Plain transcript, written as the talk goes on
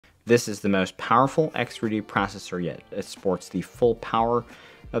This is the most powerful X3D processor yet. It sports the full power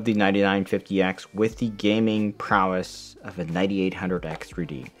of the 9950X with the gaming prowess of a 9800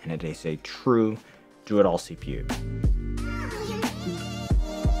 X3D, and it is a true do-it-all CPU.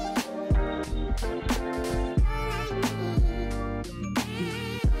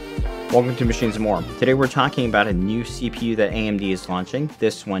 Welcome to Machines and More. Today we're talking about a new CPU that AMD is launching.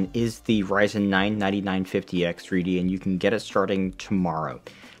 This one is the Ryzen 9 9950X3D, and you can get it starting tomorrow.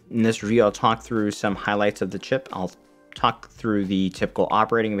 In this review, I'll talk through some highlights of the chip. I'll talk through the typical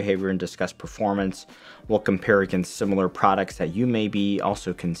operating behavior and discuss performance. We'll compare against similar products that you may be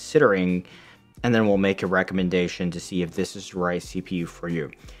also considering, and then we'll make a recommendation to see if this is the right CPU for you.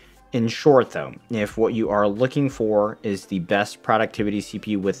 In short though, if what you are looking for is the best productivity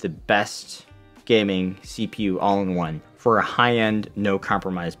CPU with the best gaming CPU all in one for a high-end, no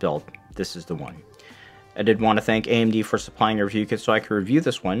compromise build, this is the one. I did want to thank AMD for supplying a review kit so I could review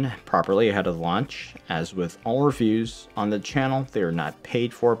this one properly ahead of the launch. As with all reviews on the channel, they are not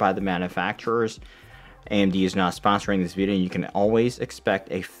paid for by the manufacturers. AMD is not sponsoring this video, and you can always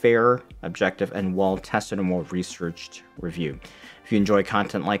expect a fair, objective, and well-tested and well-researched review. If you enjoy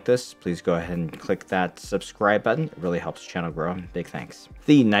content like this, please go ahead and click that subscribe button. It really helps the channel grow. Big thanks.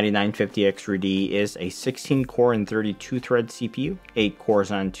 The 9950X3D is a 16-core and 32-thread CPU, 8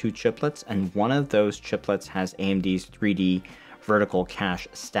 cores on 2 chiplets, and one of those chiplets has AMD's 3D vertical cache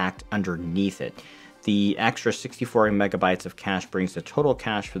stacked underneath it. The extra 64 megabytes of cache brings the total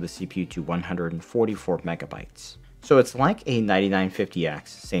cache for the CPU to 144 megabytes. So it's like a 9950X,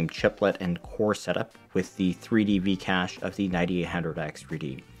 same chiplet and core setup with the 3D V cache of the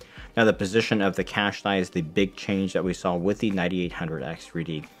 9800X3D. Now the position of the cache die is the big change that we saw with the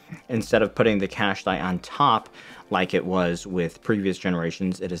 9800X3D. Instead of putting the cache die on top like it was with previous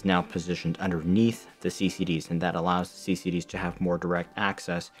generations, it is now positioned underneath the CCDs, and that allows the CCDs to have more direct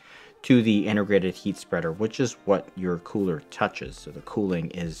access to the integrated heat spreader, which is what your cooler touches, so the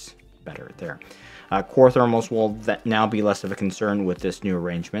cooling is better there. Core thermals will now be less of a concern with this new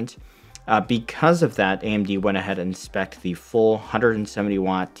arrangement. Because of that, AMD went ahead and spec'd the full 170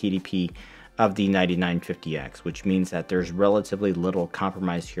 watt TDP of the 9950X, which means that there's relatively little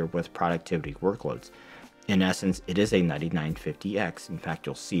compromise here with productivity workloads. In essence, it is a 9950X. In fact,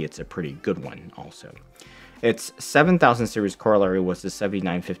 you'll see it's a pretty good one also. Its 7000 series corollary was the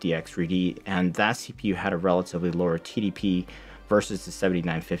 7950X3D, and that CPU had a relatively lower TDP versus the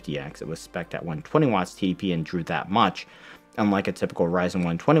 7950X. It was spec'd at 120 watts TDP and drew that much, unlike a typical Ryzen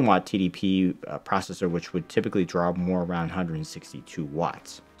 120 watt TDP processor, which would typically draw more around 162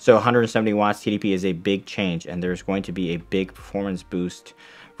 watts. So 170 watts TDP is a big change, and there's going to be a big performance boost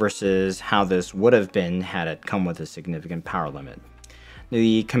versus how this would have been had it come with a significant power limit.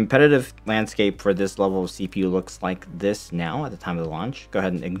 The competitive landscape for this level of CPU looks like this now at the time of the launch. Go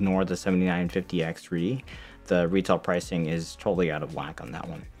ahead and ignore the 7950X3D. The retail pricing is totally out of whack on that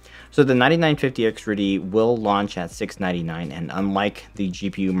one. So the 9950X3D will launch at $699, and unlike the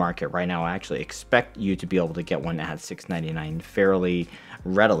GPU market right now, I actually expect you to be able to get one at $699 fairly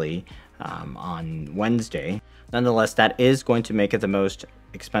readily on Wednesday. Nonetheless, that is going to make it the most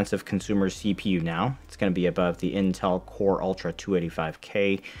expensive consumer CPU now. It's going to be above the Intel Core Ultra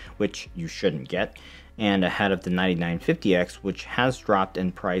 285K, which you shouldn't get, and ahead of the 9950X, which has dropped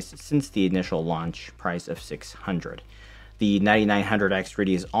in price since the initial launch price of $600. The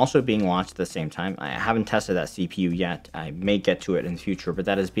 9900X3D is also being launched at the same time. I haven't tested that CPU yet. I may get to it in the future, but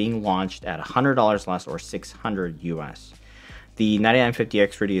that is being launched at $100 less, or $600 US. The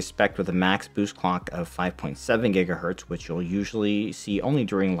 9950X3D is spec'd with a max boost clock of 5.7 GHz, which you'll usually see only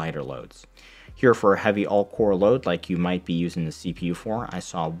during lighter loads. Here, for a heavy all-core load like you might be using the CPU for, I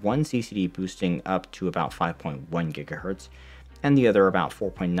saw one CCD boosting up to about 5.1 GHz, and the other about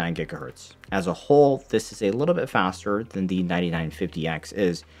 4.9 GHz. As a whole, this is a little bit faster than the 9950X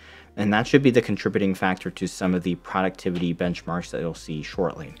is, and that should be the contributing factor to some of the productivity benchmarks that you'll see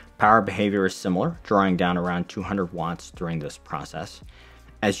shortly. Power behavior is similar, drawing down around 200 watts during this process.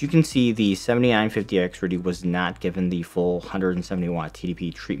 As you can see, the 7950X3D was not given the full 170 watt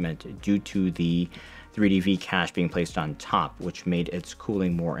TDP treatment due to the 3D V cache being placed on top, which made its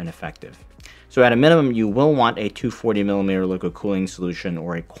cooling more ineffective. So at a minimum, you will want a 240mm liquid cooling solution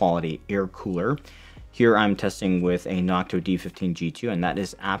or a quality air cooler. Here I'm testing with a Nocto D15G2, and that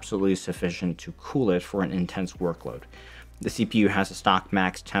is absolutely sufficient to cool it for an intense workload. The CPU has a stock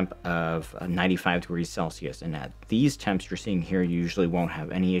max temp of 95 degrees Celsius, and at these temps you're seeing here, you usually won't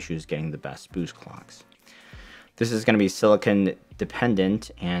have any issues getting the best boost clocks. This is going to be silicon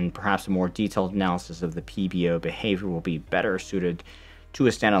dependent, and perhaps a more detailed analysis of the PBO behavior will be better suited to a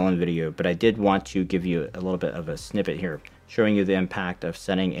standalone video, but I did want to give you a little bit of a snippet here, showing you the impact of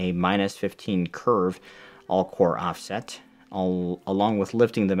setting a -15 curve all-core offset, along with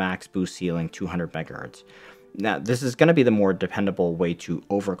lifting the max boost ceiling 200 megahertz. Now, this is going to be the more dependable way to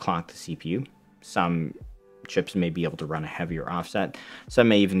overclock the CPU. Some chips may be able to run a heavier offset. Some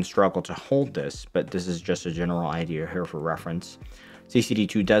may even struggle to hold this, but this is just a general idea here for reference.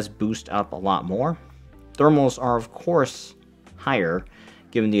 CCD2 does boost up a lot more. Thermals are, of course, higher,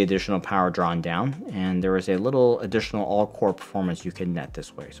 given the additional power drawn down, and there is a little additional all-core performance you can net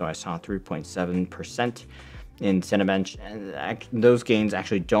this way. So I saw 3.7% in Cinebench, and those gains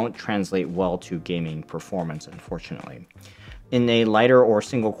actually don't translate well to gaming performance, unfortunately. In a lighter or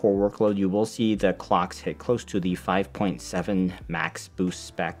single-core workload, you will see the clocks hit close to the 5.7 max boost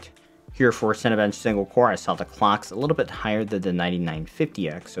spec. Here for Cinebench single core, I saw the clocks a little bit higher than the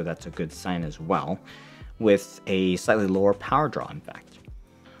 9950X, so that's a good sign as well, with a slightly lower power draw, in fact.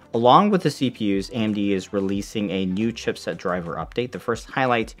 Along with the CPUs, AMD is releasing a new chipset driver update. The first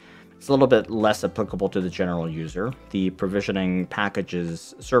highlight is a little bit less applicable to the general user. The provisioning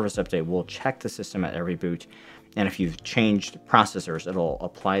packages service update will check the system at every boot, and if you've changed processors, it'll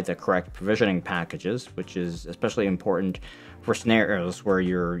apply the correct provisioning packages, which is especially important for scenarios where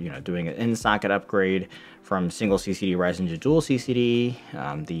you're doing an in-socket upgrade from single CCD Ryzen to dual CCD.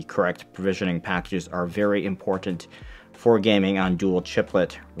 The correct provisioning packages are very important for gaming on dual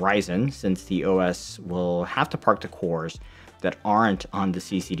chiplet Ryzen, since the OS will have to park the cores that aren't on the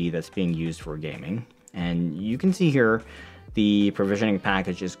CCD that's being used for gaming. And you can see here the provisioning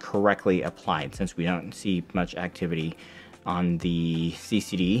package is correctly applied, since we don't see much activity on the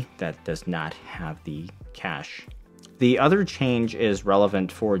CCD that does not have the cache. The other change is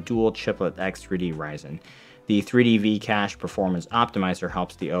relevant for dual chiplet X3D Ryzen. The 3D V-cache performance optimizer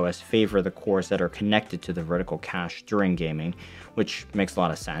helps the OS favor the cores that are connected to the vertical cache during gaming, which makes a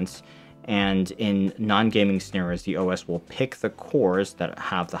lot of sense. And in non-gaming scenarios, the OS will pick the cores that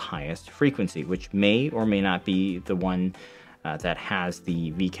have the highest frequency, which may or may not be the one that has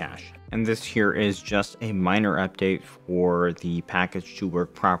the V-cache. And this here is just a minor update for the package to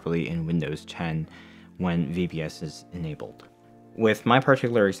work properly in Windows 10 when VBS is enabled. With my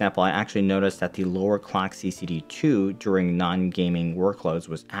particular example, I actually noticed that the lower clock CCD2 during non-gaming workloads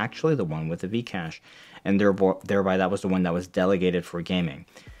was actually the one with the V-cache, and thereby that was the one that was delegated for gaming.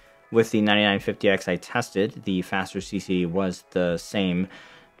 With the 9950X I tested, the faster CCD was the same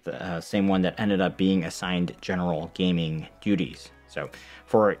one that ended up being assigned general gaming duties. So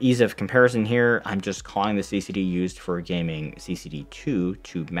for ease of comparison here, I'm just calling the CCD used for gaming CCD2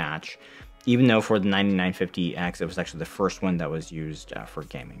 to match, even though for the 9950X, it was actually the first one that was used for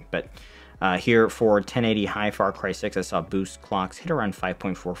gaming. But here for 1080 high Far Cry 6, I saw boost clocks hit around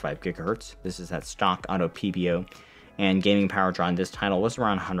 5.45 gigahertz. This is at stock auto PBO, and gaming power draw on this title was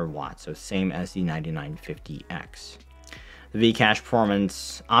around 100 watts, so same as the 9950X. The V-cache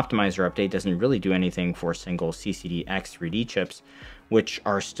performance optimizer update doesn't really do anything for single CCD X3D chips, which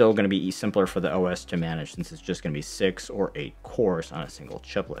are still going to be simpler for the OS to manage, since it's just going to be 6 or 8 cores on a single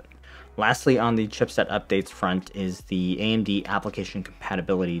chiplet. Lastly, on the chipset updates front is the AMD Application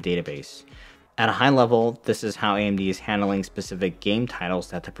Compatibility Database. At a high level, this is how AMD is handling specific game titles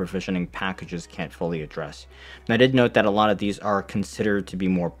that the provisioning packages can't fully address. And I did note that a lot of these are considered to be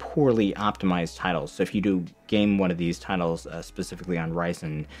more poorly optimized titles. So if you do game one of these titles specifically on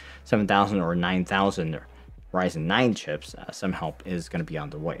Ryzen 7000 or 9000 or Ryzen 9 chips, some help is going to be on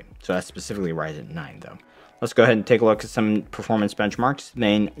the way. So that's specifically Ryzen 9 though. Let's go ahead and take a look at some performance benchmarks. The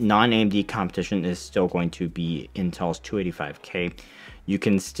main non-AMD competition is still going to be Intel's 285K. You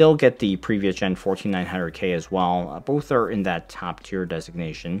can still get the previous gen 14900K as well. Both are in that top tier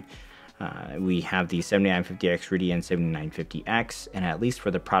designation. We have the 7950X3D and 7950X, and at least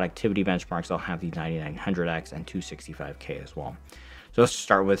for the productivity benchmarks, I'll have the 9900X and 265K as well. So let's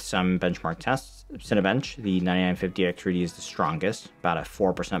start with some benchmark tests. Cinebench, the 9950X3D is the strongest, about a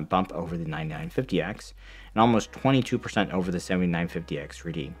 4% bump over the 9950X, and almost 22% over the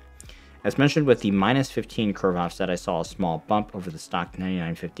 7950X3D. As mentioned with the -15 curve offset, I saw a small bump over the stock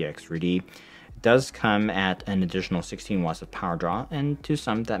 9950X3D. It does come at an additional 16 watts of power draw, and to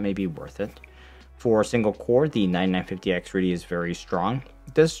some that may be worth it. For single core, the 9950X3D is very strong.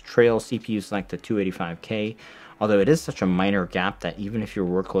 It does trail CPUs like the 285K, although it is such a minor gap that even if your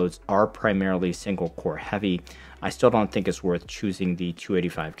workloads are primarily single core heavy, I still don't think it's worth choosing the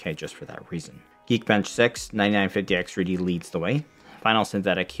 285K just for that reason. Geekbench 6, 9950X3D leads the way. Final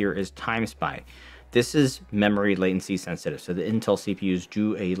synthetic here is TimeSpy. This is memory latency sensitive, so the Intel CPUs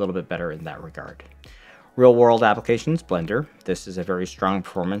do a little bit better in that regard. Real world applications, Blender. This is a very strong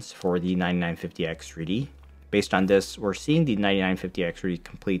performance for the 9950X3D. Based on this, we're seeing the 9950X3D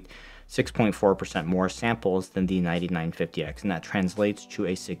complete 6.4% more samples than the 9950X, and that translates to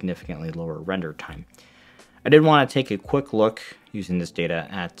a significantly lower render time. I did want to take a quick look using this data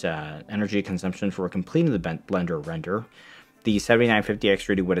at energy consumption for completing the Blender render. The 7950X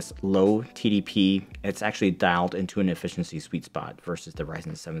really, with its low TDP, it's actually dialed into an efficiency sweet spot versus the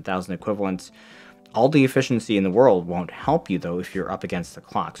Ryzen 7000 equivalents. All the efficiency in the world won't help you though if you're up against the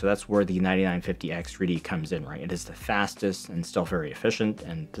clock. So that's where the 9950X really comes in, right? It is the fastest and still very efficient,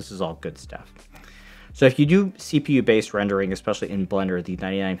 and this is all good stuff. So if you do CPU-based rendering, especially in Blender, the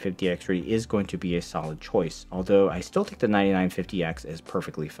 9950X really is going to be a solid choice, although I still think the 9950X is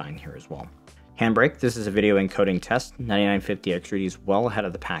perfectly fine here as well. Handbrake, this is a video encoding test. 9950X really is well ahead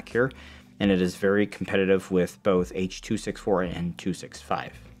of the pack here, and it is very competitive with both H.264 and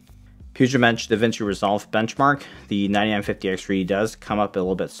 265. PujaBench DaVinci Resolve benchmark. The 9950X really does come up a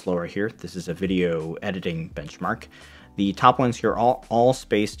little bit slower here. This is a video editing benchmark. The top ones here are all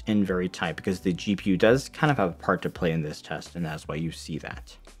spaced in very tight because the GPU does kind of have a part to play in this test, and that's why you see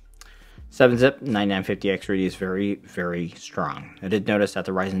that. 7-zip 9950X really is very, very strong. I did notice that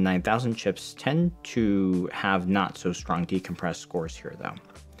the Ryzen 9000 chips tend to have not so strong decompressed scores here though.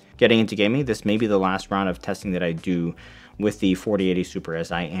 Getting into gaming, this may be the last round of testing that I do with the 4080 Super,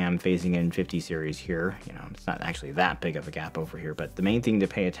 as I am phasing in 50 series here. You know, it's not actually that big of a gap over here, but the main thing to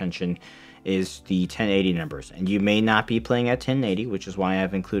pay attention is the 1080 numbers. And you may not be playing at 1080, which is why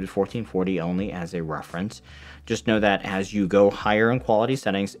I've included 1440 only as a reference. Just know that as you go higher in quality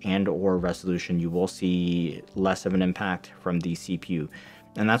settings and or resolution, you will see less of an impact from the CPU.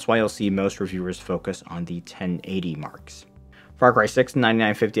 And that's why you'll see most reviewers focus on the 1080 marks. Far Cry 6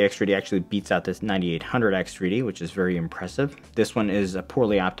 9950X 3D actually beats out this 9800X 3D, which is very impressive. This one is a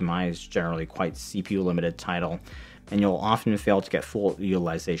poorly optimized, generally quite CPU limited title, and you'll often fail to get full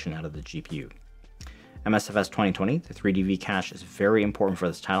utilization out of the GPU. MSFS 2020, the 3D cache is very important for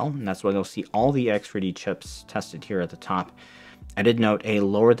this title, and that's why you'll see all the X3D chips tested here at the top. I did note a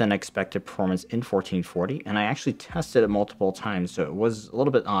lower than expected performance in 1440, and I actually tested it multiple times, so it was a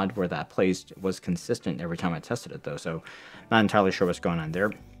little bit odd where that placed. It was consistent every time I tested it though, so not entirely sure what's going on there.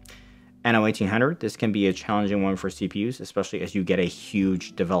 NO 1800, this can be a challenging one for CPUs, especially as you get a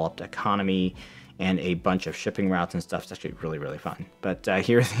huge developed economy and a bunch of shipping routes and stuff. It's actually really, really fun. But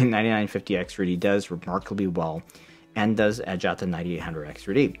here the 9950X 3D does remarkably well and does edge out the 9800X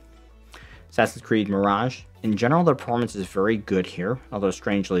 3D. Assassin's Creed Mirage. In general, the performance is very good here, although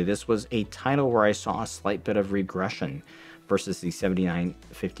strangely, this was a title where I saw a slight bit of regression versus the 7950X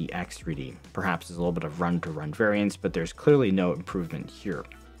 3D. Perhaps there's a little bit of run-to-run variance, but there's clearly no improvement here.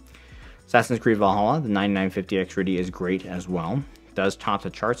 Assassin's Creed Valhalla, the 9950X 3D is great as well. It does top the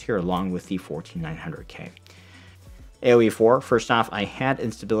charts here along with the 14900K. AoE 4, first off, I had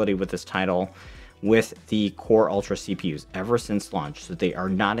instability with this title with the Core Ultra CPUs ever since launch, so they are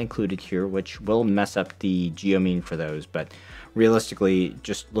not included here, which will mess up the geomean for those, but realistically,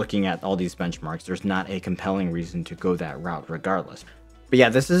 just looking at all these benchmarks, there's not a compelling reason to go that route regardless. But yeah,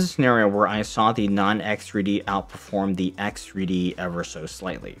 this is a scenario where I saw the non-X3D outperform the X3D ever so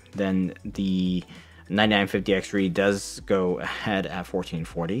slightly. Then the 9950X3D does go ahead at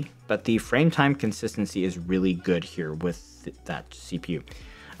 1440, but the frame time consistency is really good here with that CPU.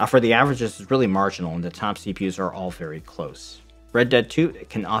 For the averages, it's really marginal, and the top CPUs are all very close. Red Dead 2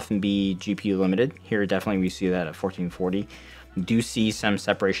 can often be GPU limited. Here, definitely we see that at 1440. We do see some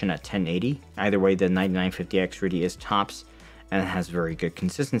separation at 1080. Either way, the 9950X 3D is tops, and it has very good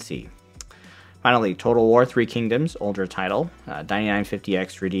consistency. Finally, Total War 3 Kingdoms, older title.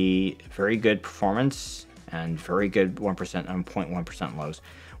 9950X 3D, very good performance, and very good 1% and 0.1% lows,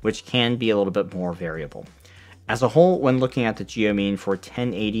 which can be a little bit more variable. As a whole, when looking at the geomean for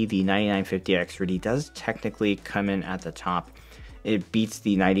 1080, the 9950X 3D does technically come in at the top. It beats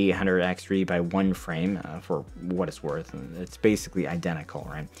the 9800X 3D by one frame for what it's worth. It's basically identical,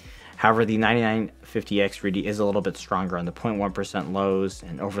 right? However, the 9950X 3D is a little bit stronger on the 0.1% lows,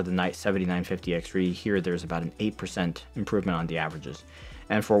 and over the 7950X 3D here, there's about an 8% improvement on the averages.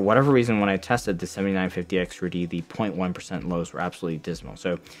 And for whatever reason, when I tested the 7950X 3D, the 0.1% lows were absolutely dismal.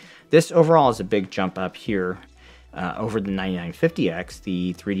 So this overall is a big jump up here. Over the 9950X,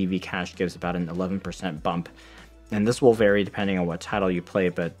 the 3D cache gives about an 11% bump, and this will vary depending on what title you play,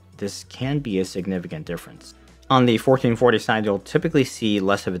 but this can be a significant difference. On the 1440 side, you'll typically see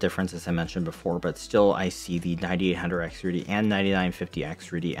less of a difference, as I mentioned before, but still I see the 9800X 3D and 9950X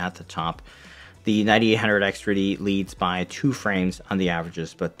 3D at the top. The 9800X 3D leads by 2 frames on the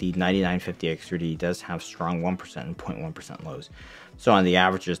averages, but the 9950X 3D does have strong 1% and 0.1% lows. So on the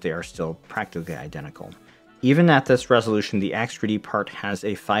averages, they are still practically identical. Even at this resolution, the X3D part has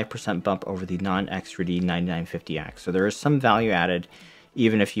a 5% bump over the non-X3D 9950X, so there is some value added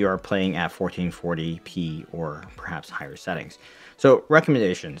even if you are playing at 1440p or perhaps higher settings. So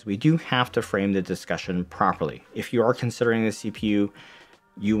recommendations, we do have to frame the discussion properly. If you are considering the CPU,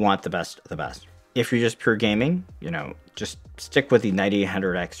 you want the best of the best. If you're just pure gaming, just stick with the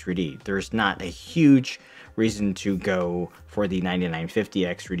 9800X 3D. There's not a huge reason to go for the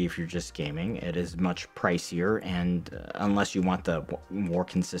 9950X 3D if you're just gaming. It is much pricier, and unless you want the more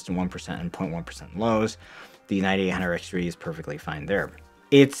consistent 1% and 0.1% lows, the 9800X 3D is perfectly fine there.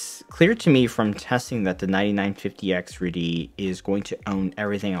 It's clear to me from testing that the 9950X 3D is going to own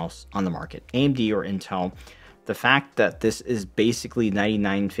everything else on the market, AMD or Intel. The fact that this is basically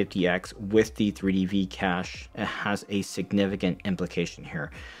 9950X with the 3D V-cache, it has a significant implication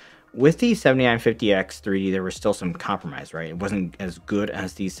here. With the 7950X 3D, there was still some compromise, right? It wasn't as good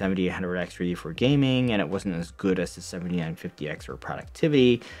as the 7800X 3D for gaming, and it wasn't as good as the 7950X for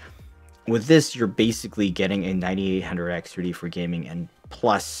productivity. With this, you're basically getting a 9800X 3D for gaming and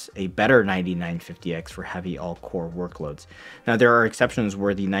plus a better 9950X for heavy all-core workloads. Now, there are exceptions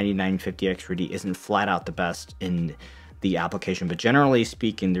where the 9950X 3D isn't flat out the best in the application, but generally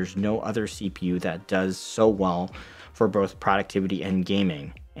speaking, there's no other CPU that does so well for both productivity and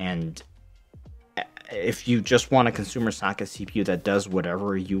gaming. And if you just want a consumer socket CPU that does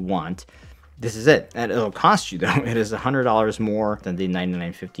whatever you want, this is it. And it'll cost you, though. It is $100 more than the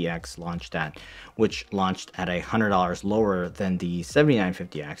 9950X launched at, which launched at $100 lower than the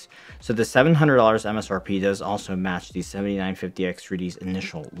 7950X. So the $700 MSRP does also match the 7950X 3D's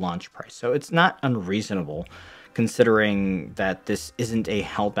initial launch price. So it's not unreasonable, considering that this isn't a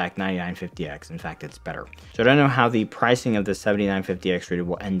held-back 9950X. In fact, it's better. So I don't know how the pricing of the 7950X 3D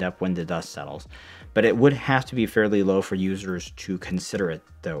will end up when the dust settles, but it would have to be fairly low for users to consider it,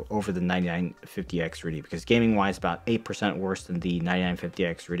 though, over the 9950X 3D, because gaming-wise, about 8% worse than the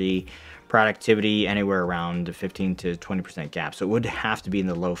 9950X 3D. Productivity, anywhere around 15 to 20% gap. So it would have to be in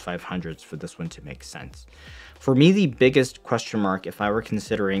the low 500s for this one to make sense. For me, the biggest question mark, if I were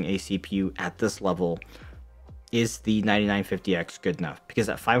considering a CPU at this level, is the 9950X good enough? Because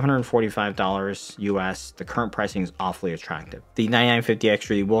at $545 US, the current pricing is awfully attractive. The 9950X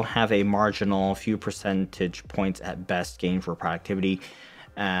 3D will have a marginal few percentage points at best gain for productivity.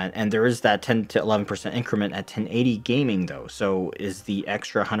 And there is that 10 to 11% increment at 1080 gaming, though. So is the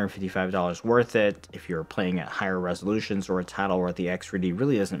extra $155 worth it if you're playing at higher resolutions or a title where the X3D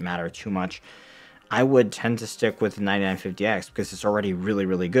really doesn't matter too much? I would tend to stick with the 9950X because it's already really,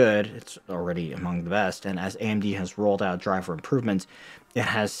 really good. It's already among the best. And as AMD has rolled out driver improvements, it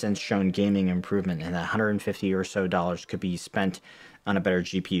has since shown gaming improvement, and that $150 or so could be spent on a better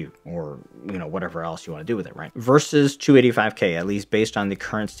GPU or, whatever else you want to do with it, right? Versus 285K, at least based on the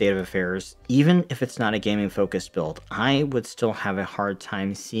current state of affairs, even if it's not a gaming focused build, I would still have a hard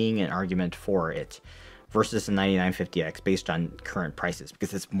time seeing an argument for it versus a 9950X based on current prices,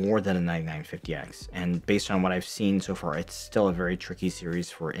 because it's more than a 9950X. And based on what I've seen so far, it's still a very tricky series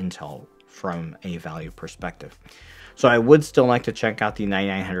for Intel from a value perspective. So I would still like to check out the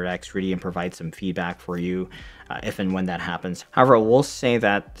 9900X 3D and provide some feedback for you if and when that happens. However, I will say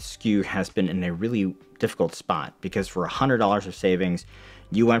that the SKU has been in a really difficult spot, because for $100 of savings,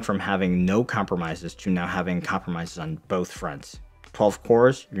 you went from having no compromises to now having compromises on both fronts. 12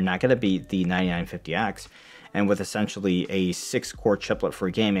 cores, you're not going to beat the 9950X, and with essentially a 6-core chiplet for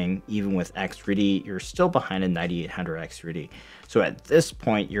gaming, even with X3D, you're still behind a 9800X 3D. So at this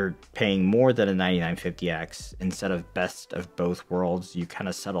point, you're paying more than a 9950X instead of best of both worlds. You kind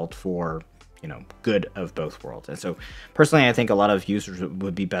of settled for, good of both worlds. And so personally, I think a lot of users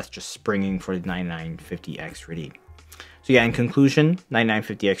would be best just springing for the 9950X 3D. So yeah, in conclusion,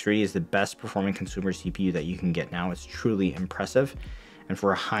 9950X 3D is the best performing consumer CPU that you can get now. It's truly impressive. And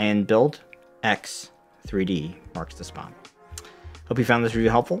for a high-end build, X3D marks the spot. Hope you found this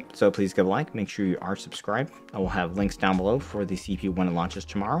review helpful, so please give a like. Make sure you are subscribed. I will have links down below for the CPU when it launches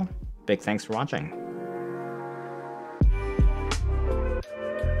tomorrow. Big thanks for watching.